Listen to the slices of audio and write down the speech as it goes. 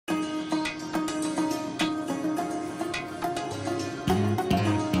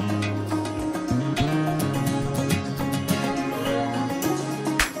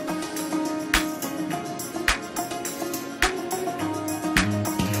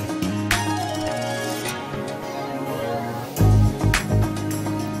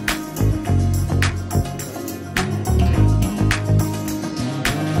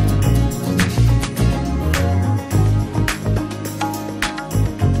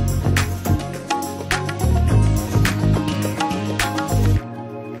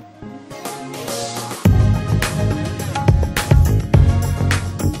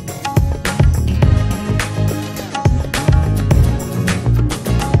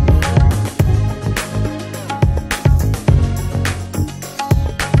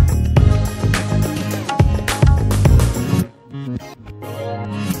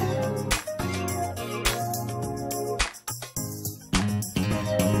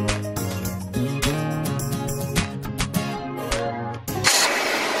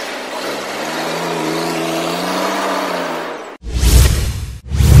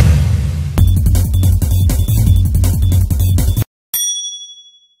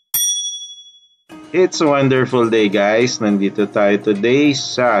It's a wonderful day, guys. Nandito tayo today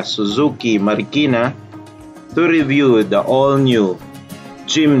sa Suzuki Marikina to review the all-new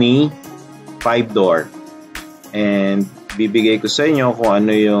Jimny 5-door. And bibigay ko sa inyo kung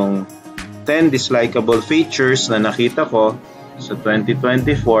ano yung 10 dislikeable features na nakita ko sa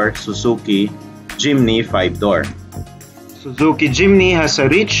 2024 Suzuki Jimny 5-door. Suzuki Jimny has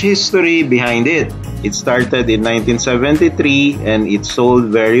a rich history behind it. It started in 1973 and it sold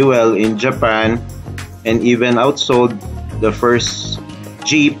very well in Japan and even outsold the first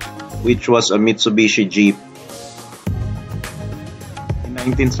Jeep, which was a Mitsubishi Jeep. In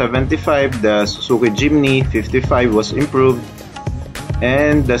 1975, the Suzuki Jimny 55 was improved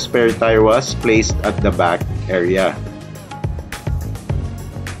and the spare tire was placed at the back area.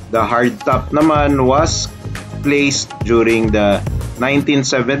 The hardtop naman was placed during the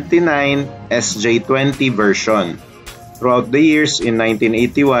 1979 SJ20 version. Throughout the years, in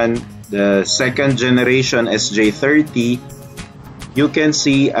 1981, the second generation SJ30, you can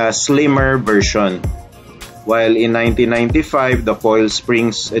see a slimmer version. While in 1995, the Coil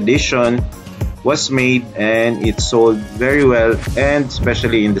Springs edition was made and it sold very well, and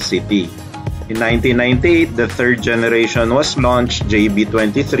especially in the city. In 1998, the third generation was launched,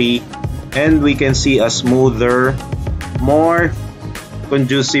 JB23, and we can see a smoother, more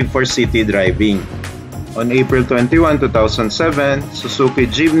conducive for city driving. On April 21, 2007, Suzuki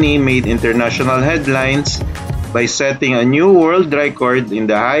Jimny made international headlines by setting a new world record in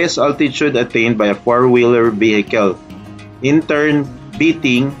the highest altitude attained by a four-wheeler vehicle, in turn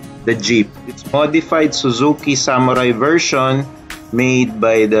beating the Jeep. Its modified Suzuki Samurai version, made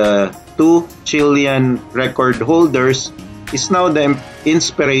by the two Chilean record holders, is now the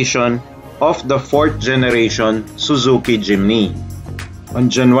inspiration of the fourth generation Suzuki Jimny. On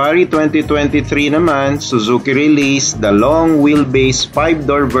January 2023 naman, Suzuki released the long-wheelbase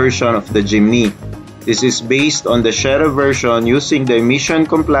 5-door version of the Jimny. This is based on the Shera version using the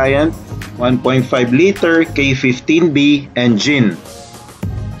emission-compliant 1.5-liter K15B engine.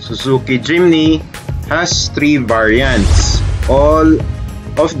 Suzuki Jimny has three variants. All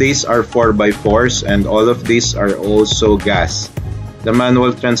of these are 4x4s and all of these are also gas. The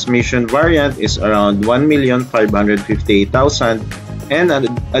manual transmission variant is around 1,558,000 and an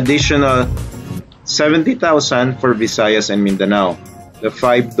additional 70,000 for Visayas and Mindanao. The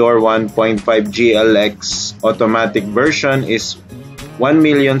 5-door 1.5 GLX automatic version is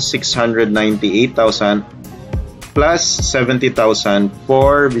 1,698,000 plus 70,000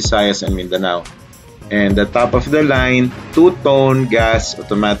 for Visayas and Mindanao. And the top of the line 2-tone gas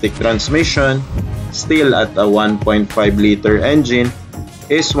automatic transmission, still at a 1.5-liter engine,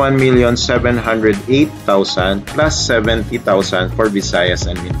 is 1,708,000 plus 70,000 for Visayas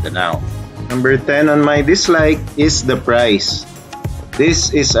and Mindanao. Number 10 on my dislike is the price.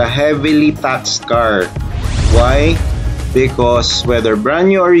 This is a heavily taxed car. Why? Because whether brand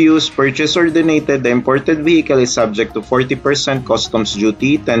new or used, purchased or donated, the imported vehicle is subject to 40% customs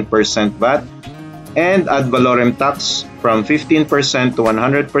duty, 10% VAT, and ad valorem tax from 15% to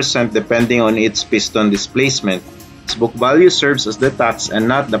 100% depending on its piston displacement. Its book value serves as the tax and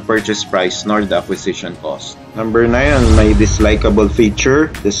not the purchase price nor the acquisition cost. Number 9 on my dislikable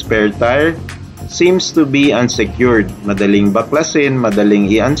feature, the spare tire seems to be unsecured. Madaling baklasin, madaling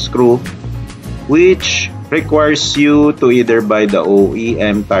i-unscrew, which requires you to either buy the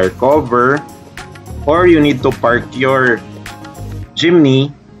OEM tire cover or you need to park your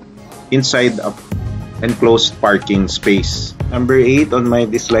Jimny inside a enclosed parking space. Number 8 on my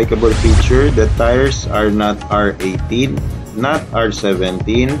dislikable feature, the tires are not R18, not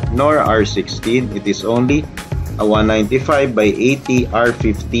R17, nor R16. It is only a 195 by 80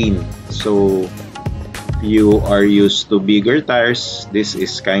 R15. So if you are used to bigger tires, this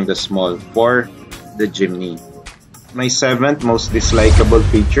is kinda small for the Jimny. My 7th most dislikable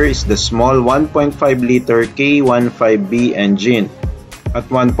feature is the small 1.5-liter K15B engine. At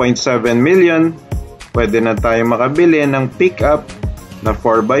 1.7 million, pwede na tayo makabili ng pickup na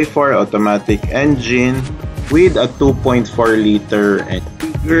 4x4 automatic engine with a 2.4-liter and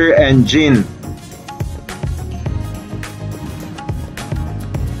bigger engine.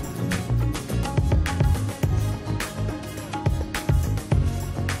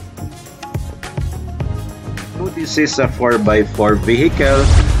 So this is a 4x4 vehicle.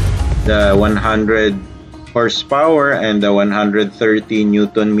 The 100 horsepower and the 130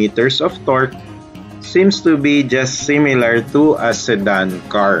 Newton meters of torque seems to be just similar to a sedan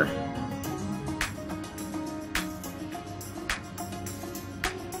car.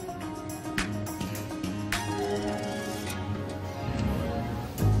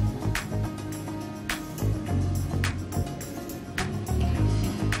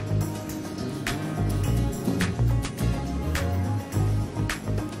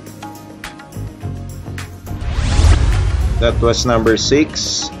 That was number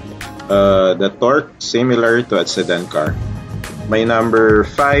 6. The torque similar to a sedan car. My number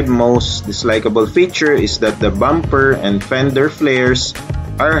 5 most dislikable feature is that the bumper and fender flares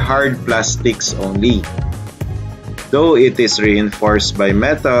are hard plastics only. Though it is reinforced by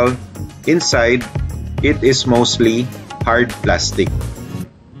metal, inside it is mostly hard plastic.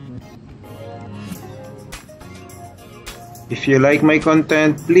 If you like my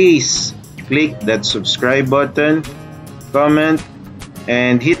content, please click that subscribe button, comment,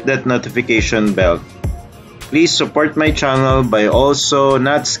 and hit that notification bell. Please support my channel by also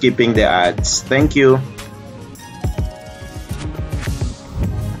not skipping the ads. Thank you.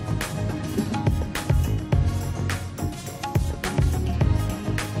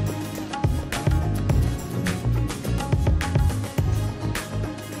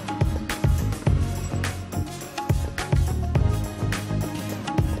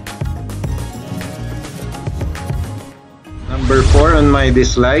 Number 4 on my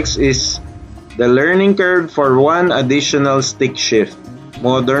dislikes is the learning curve for one additional stick shift.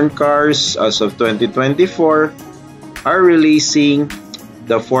 Modern cars as of 2024 are releasing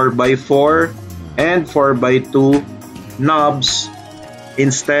the 4x4 and 4x2 knobs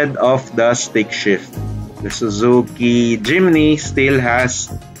instead of the stick shift. The Suzuki Jimny still has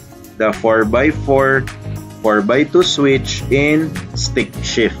the 4x4, 4x2 switch in stick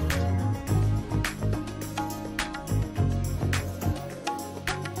shift.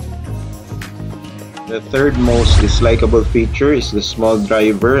 The third most dislikable feature is the small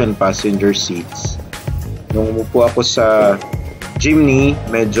driver and passenger seats. Nung umupo ako sa Jimny,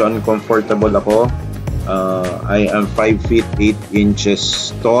 medyo uncomfortable ako. I am 5 feet 8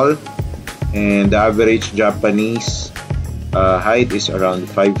 inches tall, and the average Japanese height is around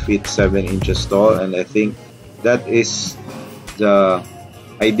 5 feet 7 inches tall, and I think that is the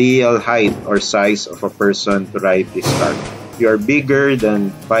ideal height or size of a person to ride this car. If you are bigger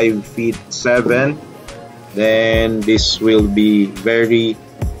than 5 feet 7, then this will be very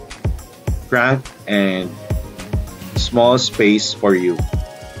cramped and small space for you.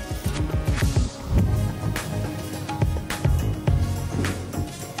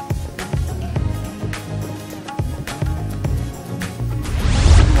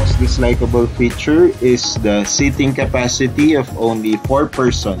 The most dislikable feature is the seating capacity of only 4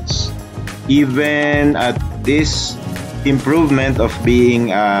 persons. Even at this improvement of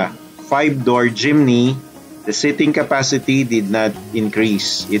being a 5-door Jimny, the seating capacity did not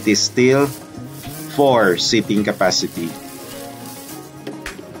increase. It is still 4 seating capacity.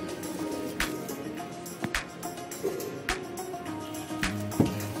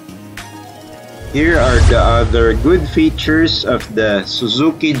 Here are the other good features of the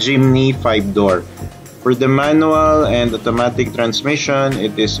Suzuki Jimny 5-door. For the manual and automatic transmission,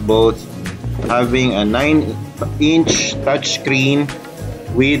 it is both having a 9-inch touchscreen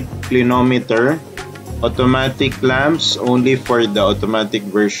with clinometer, automatic lamps only for the automatic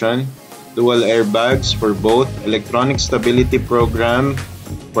version, dual airbags for both, electronic stability program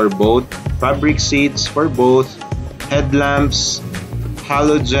for both, fabric seats for both, headlamps,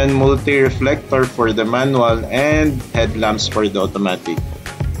 halogen multi-reflector for the manual, and headlamps for the automatic,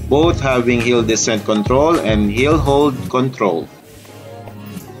 both having hill descent control and hill hold control.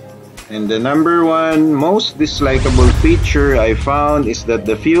 And the number 1 most dislikable feature I found is that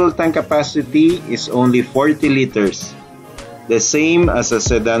the fuel tank capacity is only 40 liters. The same as a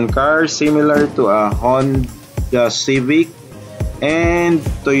sedan car, similar to a Honda Civic and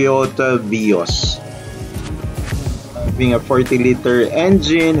Toyota Vios. Having a 40-liter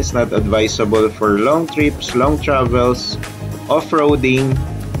engine is not advisable for long trips, long travels, off-roading,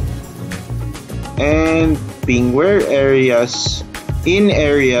 and being in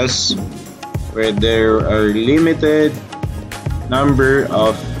areas where there are limited number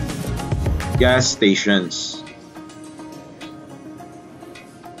of gas stations.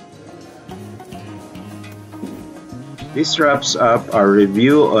 This wraps up our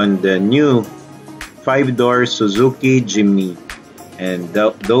review on the new 5-door Suzuki Jimny. And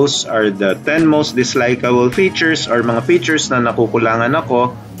those are the 10 most dislikable features or mga features na nakukulangan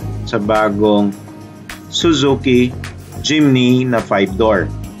ako sa bagong Suzuki Jimny na 5-door.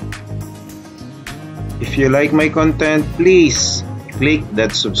 If you like my content, please click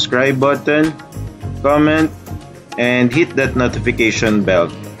that subscribe button, comment, and hit that notification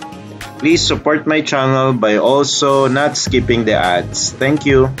bell. Please support my channel by also not skipping the ads. Thank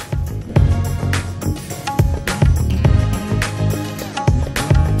you.